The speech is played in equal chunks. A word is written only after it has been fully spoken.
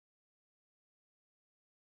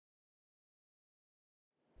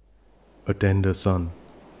A tender sun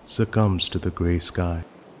succumbs to the grey sky.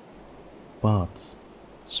 Paths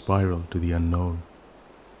spiral to the unknown.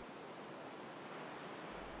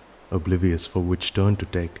 Oblivious for which turn to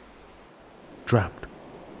take. Trapped,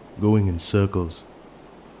 going in circles.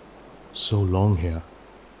 So long here,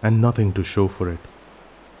 and nothing to show for it.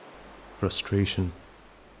 Frustration.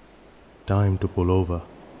 Time to pull over.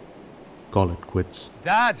 Call it quits.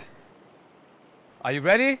 Dad! Are you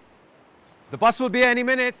ready? The bus will be here any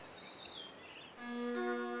minute.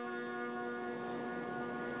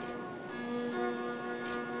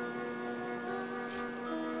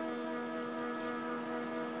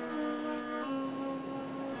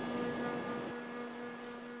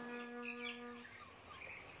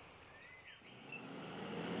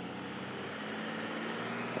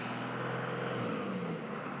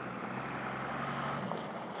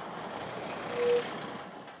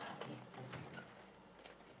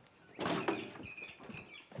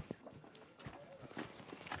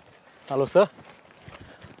 Hello, sir.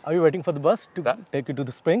 Are you waiting for the bus to take you to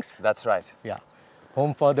the Springs? That's right. Yeah.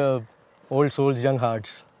 Home for the old souls, young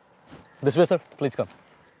hearts. This way, sir. Please come.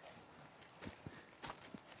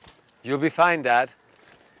 You'll be fine, Dad.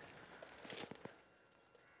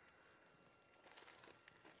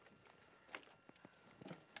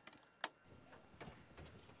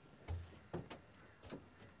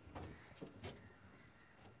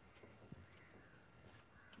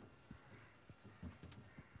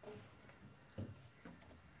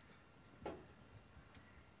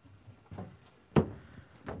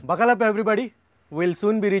 Buckle up, everybody. We'll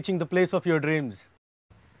soon be reaching the place of your dreams.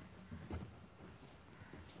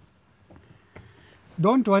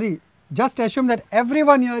 Don't worry. Just assume that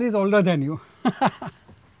everyone here is older than you.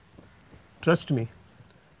 Trust me,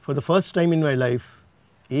 for the first time in my life,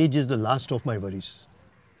 age is the last of my worries.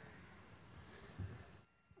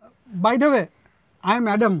 By the way, I am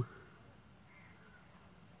Adam.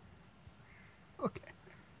 Okay.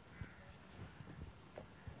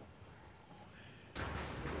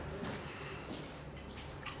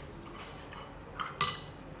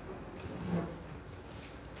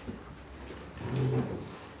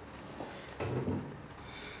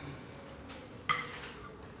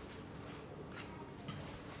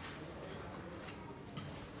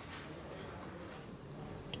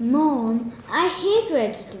 Mom, I hate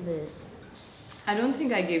vegetables. I don't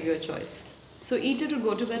think I gave you a choice. So eat it or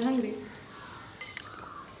go to bed hungry.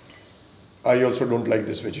 I also don't like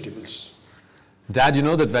these vegetables. Dad, you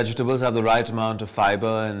know that vegetables have the right amount of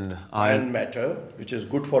fiber and iron. Iron matter, which is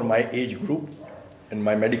good for my age group and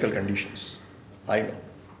my medical conditions. I know.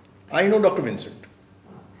 I know, Dr. Vincent.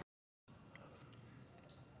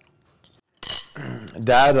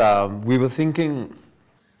 Dad, we were thinking,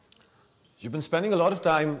 you've been spending a lot of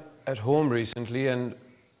time at home recently and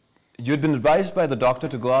you'd been advised by the doctor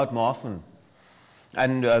to go out more often.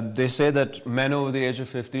 And they say that men over the age of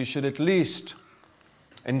 50 should at least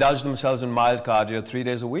indulge themselves in mild cardio 3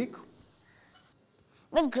 days a week.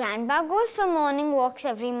 But Grandpa goes for morning walks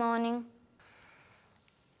every morning.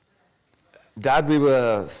 Dad, we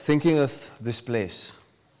were thinking of this place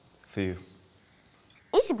for you.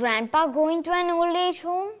 Is Grandpa going to an old age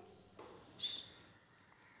home?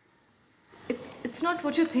 It's not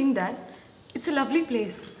what you think, Dad. It's a lovely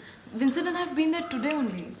place. Vincent and I have been there today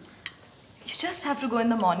only. You just have to go in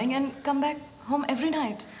the morning and come back home every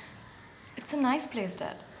night. It's a nice place,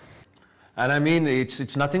 Dad. And I mean,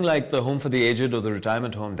 it's nothing like the home for the aged or the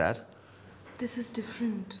retirement home, Dad. This is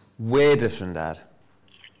different. Way different, Dad.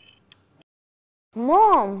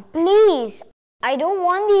 Mom, please. I don't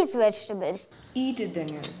want these vegetables. Eat it,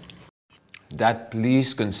 Daniel. Dad,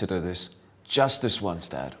 please consider this. Just this once,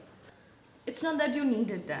 Dad. It's not that you need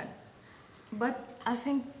it, Dad. But I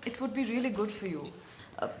think it would be really good for you.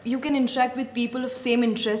 You can interact with people of same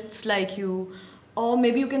interests like you. Or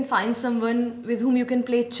maybe you can find someone with whom you can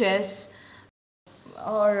play chess.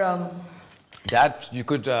 Or... Dad, you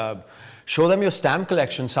could show them your stamp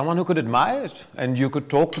collection, someone who could admire it. And you could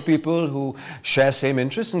talk to people who share same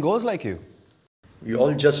interests and goals like you. We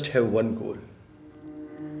all just have one goal.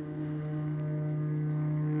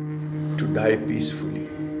 To die peacefully.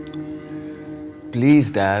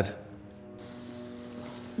 Please, Dad.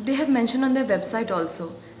 They have mentioned on their website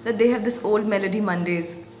also that they have this old Melody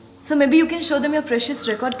Mondays. So maybe you can show them your precious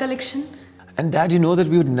record collection. And Dad, you know that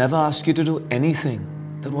we would never ask you to do anything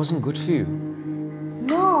that wasn't good for you.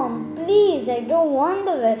 Mom, please, I don't want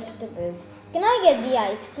the vegetables. Can I get the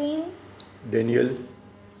ice cream? Daniel,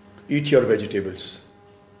 eat your vegetables.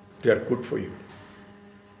 They are good for you.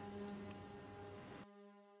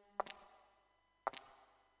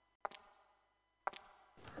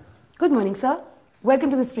 Good morning, sir.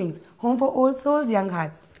 Welcome to the Springs, home for old souls, young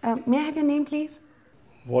hearts. May I have your name, please?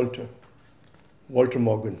 Walter. Walter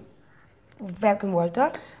Morgan. Welcome,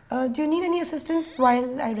 Walter. Do you need any assistance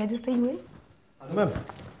while I register you in? Ma'am,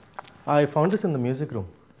 I found this in the music room.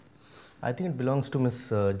 I think it belongs to Miss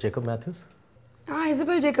Jacob Matthews. Ah,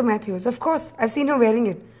 Isabel Jacob Matthews. Of course, I've seen her wearing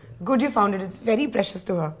it. Good you found it. It's very precious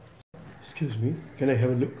to her. Excuse me, can I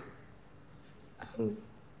have a look?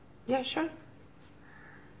 Yeah, sure.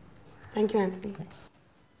 Thank you, Anthony.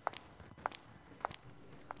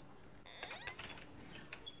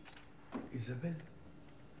 Isabel?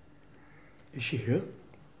 Is she here?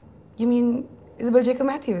 You mean Isabel Jacob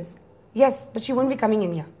Matthews? Yes, but she won't be coming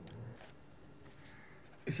in here.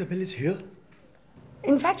 Isabel is here?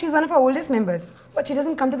 In fact, she's one of our oldest members. But she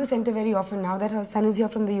doesn't come to the center very often now that her son is here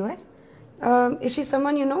from the US. Is she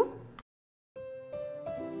someone you know?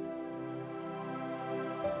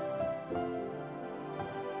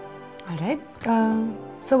 All right.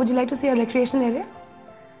 So would you like to see our recreational area?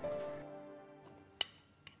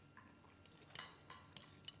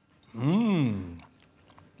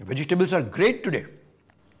 The vegetables are great today.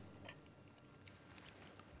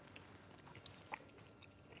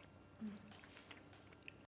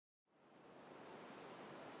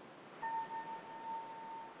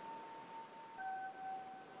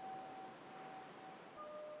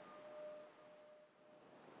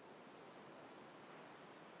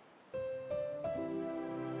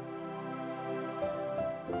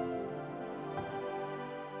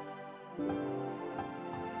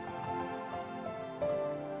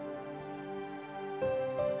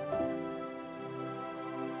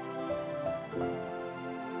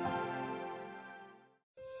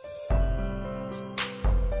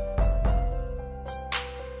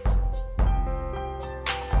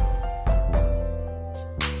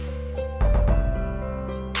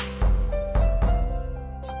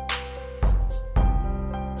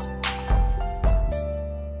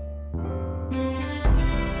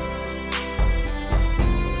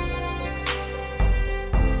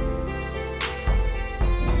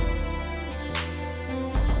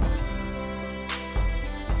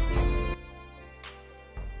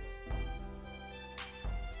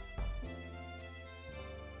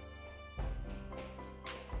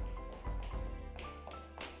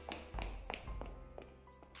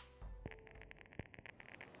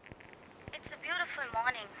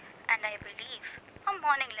 Morning, and I believe a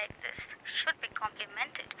morning like this should be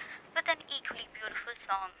complemented with an equally beautiful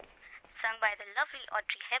song sung by the lovely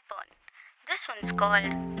Audrey Hepburn. This one's called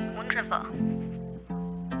Moon River.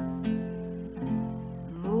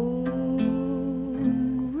 Moon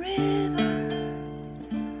River,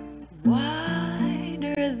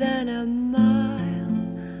 wider than a mile,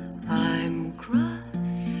 I'm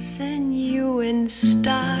crossing you in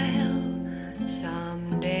style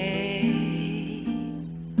someday.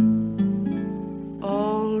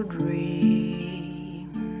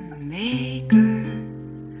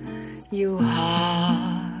 You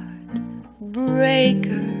heartbreaker,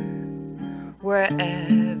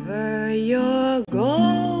 wherever you're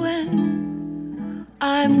going,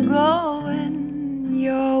 I'm going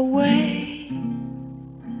your way.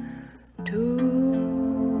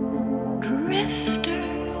 Two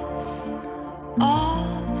drifters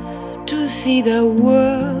off to see the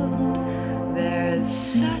world. There's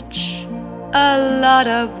such a lot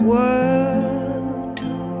of world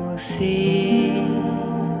to see.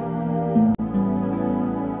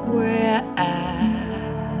 We're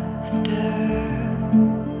after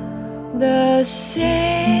the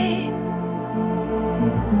same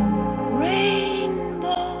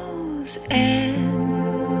rainbow's end,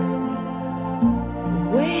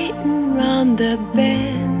 waiting round the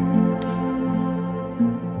bend.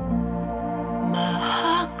 My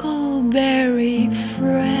huckleberry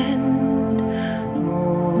friend,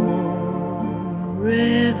 Moon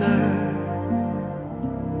River.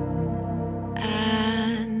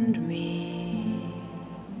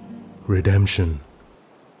 Redemption.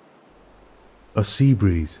 A sea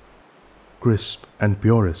breeze, crisp and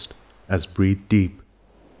purest as breathe deep.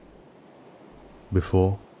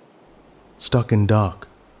 Before, stuck in dark,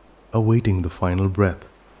 awaiting the final breath.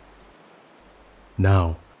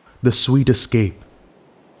 Now, the sweet escape.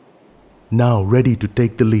 Now ready to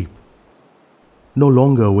take the leap. No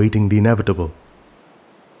longer awaiting the inevitable,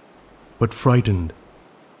 but frightened,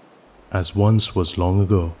 as once was long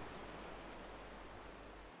ago.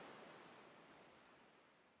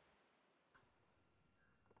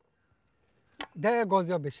 There goes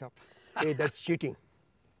your bishop. Hey, that's cheating.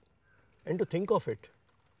 And to think of it,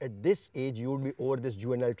 at this age you would be over this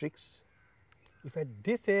juvenile tricks. If at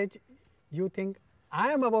this age you think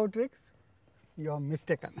I am about tricks, you are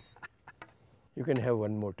mistaken. You can have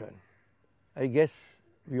one more turn. I guess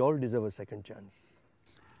we all deserve a second chance.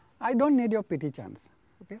 I don't need your pity chance,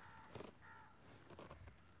 okay?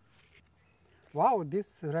 Wow, this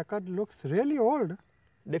record looks really old.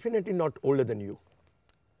 Definitely not older than you.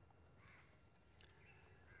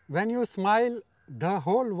 When you smile, the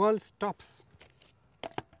whole world stops.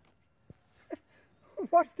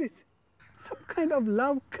 What's this? Some kind of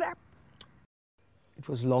love crap. It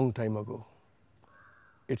was long time ago.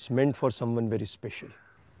 It's meant for someone very special.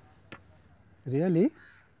 Really?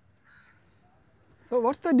 So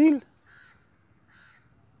what's the deal?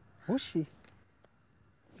 Who's she?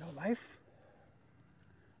 Your wife?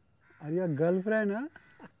 Are you a girlfriend,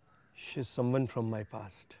 huh? She's someone from my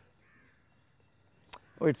past.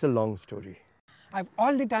 Oh, it's a long story. I've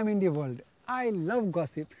all the time in the world. I love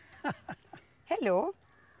gossip. Hello.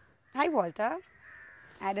 Hi, Walter.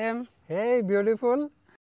 Adam. Hey, beautiful.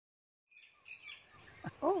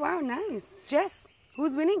 Oh, wow, nice. Jess,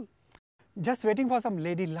 who's winning? Just waiting for some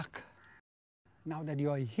lady luck. Now that you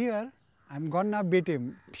are here, I'm gonna beat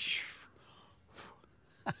him.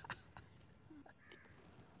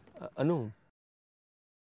 Anu,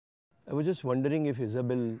 I was just wondering if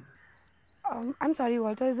Isabel... I'm sorry,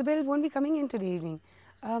 Walter. Isabel won't be coming in today evening.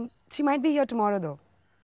 She might be here tomorrow, though.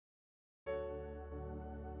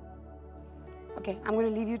 Okay, I'm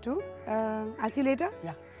going to leave you two. I'll see you later.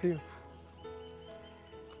 Yeah, see you.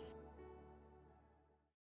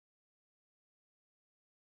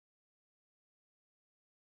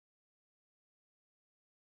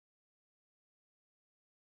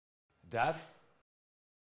 Dad?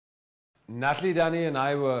 Natalie, Danny and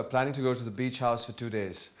I were planning to go to the beach house for 2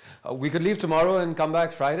 days. We could leave tomorrow and come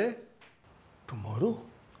back Friday? Tomorrow?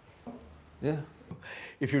 Yeah.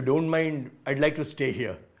 If you don't mind, I'd like to stay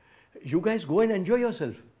here. You guys go and enjoy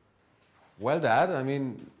yourself. Well, Dad, I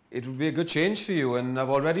mean, it would be a good change for you, and I've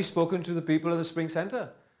already spoken to the people at the Spring Center.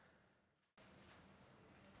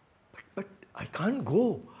 But I can't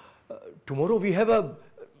go. Tomorrow we have a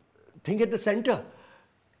thing at the center.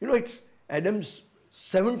 You know, it's Adam's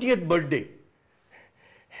 70th birthday.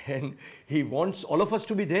 And he wants all of us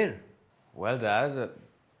to be there. Well, Dad,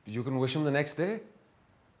 you can wish him the next day.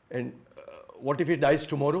 And what if he dies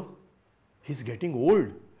tomorrow? He's getting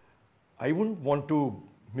old. I wouldn't want to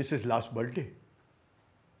miss his last birthday.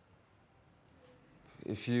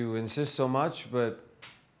 If you insist so much, but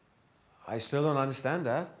I still don't understand,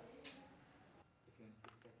 Dad.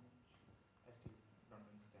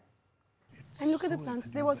 And look at the plants.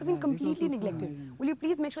 They've also been completely neglected. Will you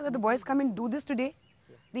please make sure that the boys come and do this today?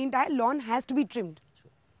 The entire lawn has to be trimmed.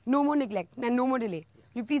 No more neglect and no more delay.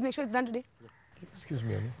 Will you please make sure it's done today? Excuse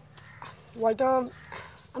me, Anu. Walter,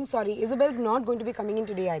 I'm sorry. Isabel's not going to be coming in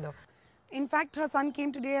today either. In fact, her son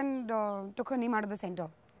came today and took her name out of the center.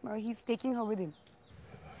 He's taking her with him.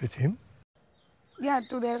 With him? Yeah,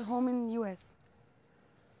 to their home in US.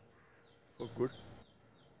 Oh, good.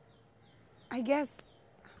 I guess.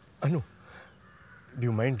 Anu, do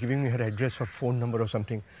you mind giving me her address or phone number or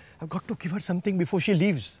something? I've got to give her something before she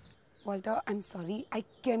leaves. Walter, I'm sorry. I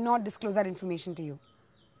cannot disclose that information to you.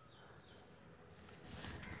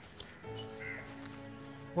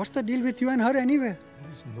 What's the deal with you and her anyway?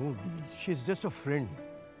 There's no deal. She's just a friend.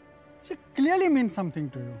 She clearly means something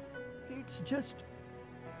to you. It's just...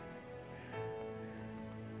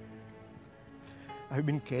 I've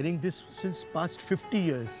been carrying this since past 50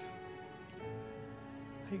 years.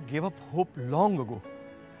 I gave up hope long ago.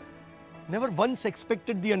 Never once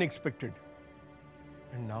expected the unexpected.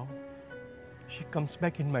 And now, she comes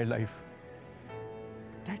back in my life.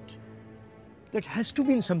 That has to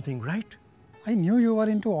mean something, right? I knew you were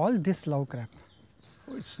into all this love crap.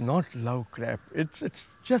 Oh, it's not love crap. It's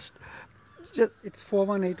just... It's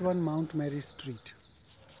 4181 Mount Mary Street.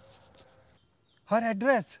 Her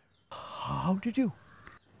address. How did you?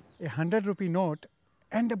 A 100-rupee note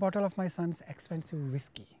and a bottle of my son's expensive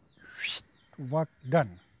whiskey. Work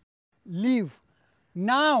done. Leave.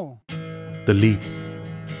 Now. The leap,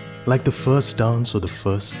 like the first dance or the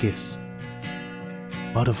first kiss.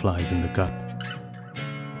 Butterflies in the gut.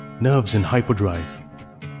 Nerves in hyperdrive.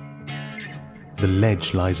 The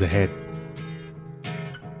ledge lies ahead.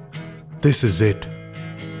 This is it.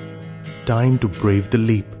 Time to brave the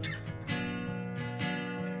leap.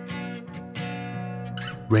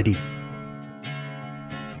 Ready.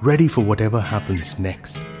 Ready for whatever happens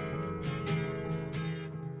next.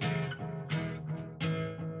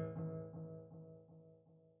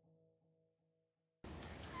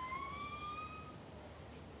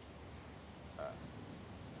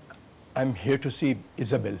 I'm here to see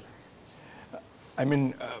Isabel.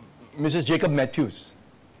 Mrs. Jacob Matthews.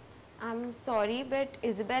 I'm sorry, but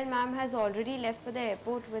Isabel ma'am has already left for the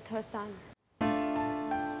airport with her son.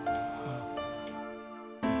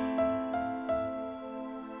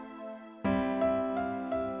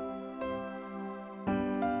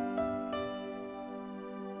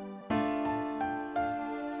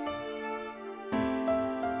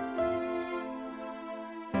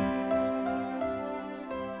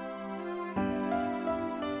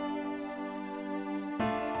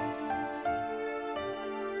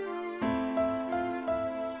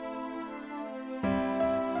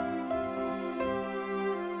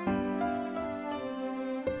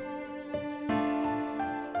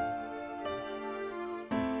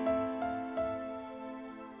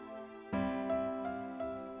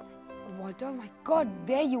 Walter, my God,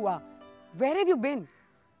 there you are. Where have you been?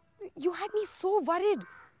 You had me so worried.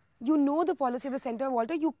 You know the policy of the center,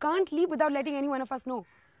 Walter. You can't leave without letting any one of us know.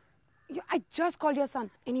 I just called your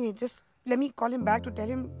son. Anyway, just let me call him back to tell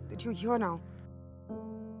him that you're here now.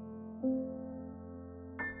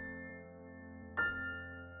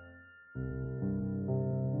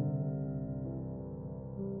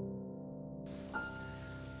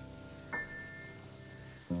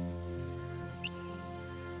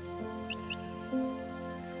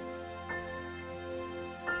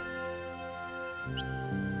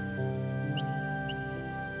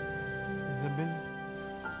 Isabel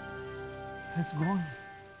has gone.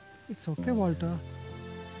 It's okay, Walter.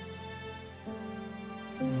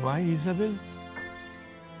 Why, Isabel?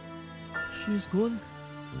 She's gone.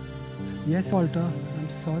 Yes, Walter, I'm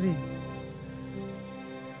sorry.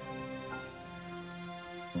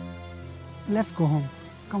 Let's go home.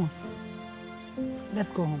 Come on.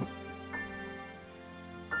 Let's go home.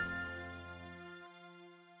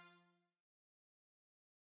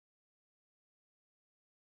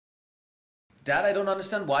 Dad, I don't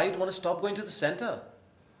understand why you'd want to stop going to the center.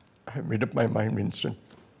 I made up my mind, Winston.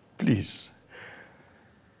 Please.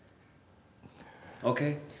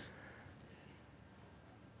 Okay.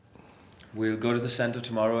 We'll go to the center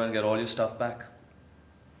tomorrow and get all your stuff back.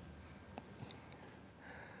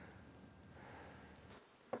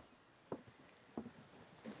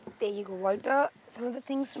 There you go, Walter. Some of the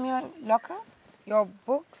things from your locker, your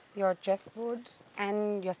books, your chessboard,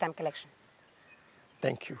 and your stamp collection.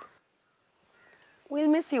 Thank you. We'll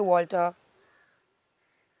miss you, Walter.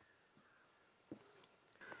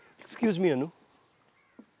 Excuse me, Anu.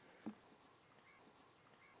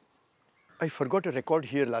 I forgot a record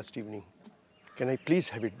here last evening. Can I please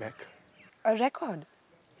have it back? A record?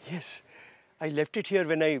 Yes. I left it here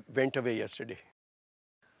when I went away yesterday.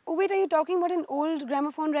 Oh, wait, are you talking about an old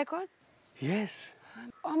gramophone record? Yes.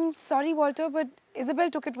 I'm sorry, Walter, but Isabel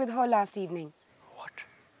took it with her last evening. What?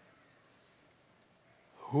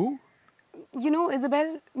 Who? You know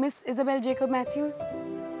Isabel, Miss Isabel Jacob Matthews?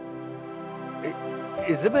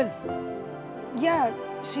 Isabel? Yeah,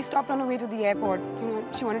 she stopped on her way to the airport. You know,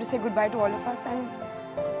 she wanted to say goodbye to all of us and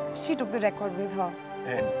she took the record with her.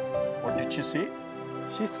 And what did she say?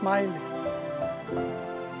 She smiled.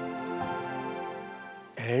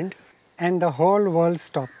 And? And the whole world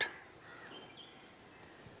stopped.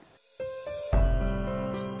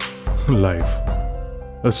 Life.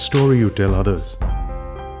 A story you tell others.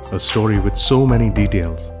 A story with so many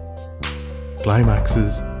details.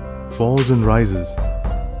 Climaxes, falls and rises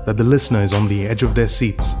that the listener is on the edge of their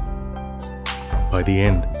seats. By the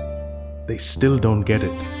end, they still don't get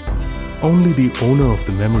it. Only the owner of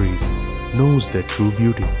the memories knows their true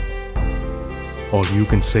beauty. All you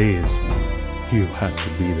can say is, you had to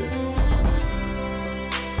be there.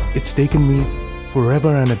 It's taken me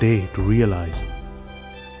forever and a day to realize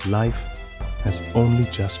life has only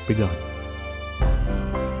just begun.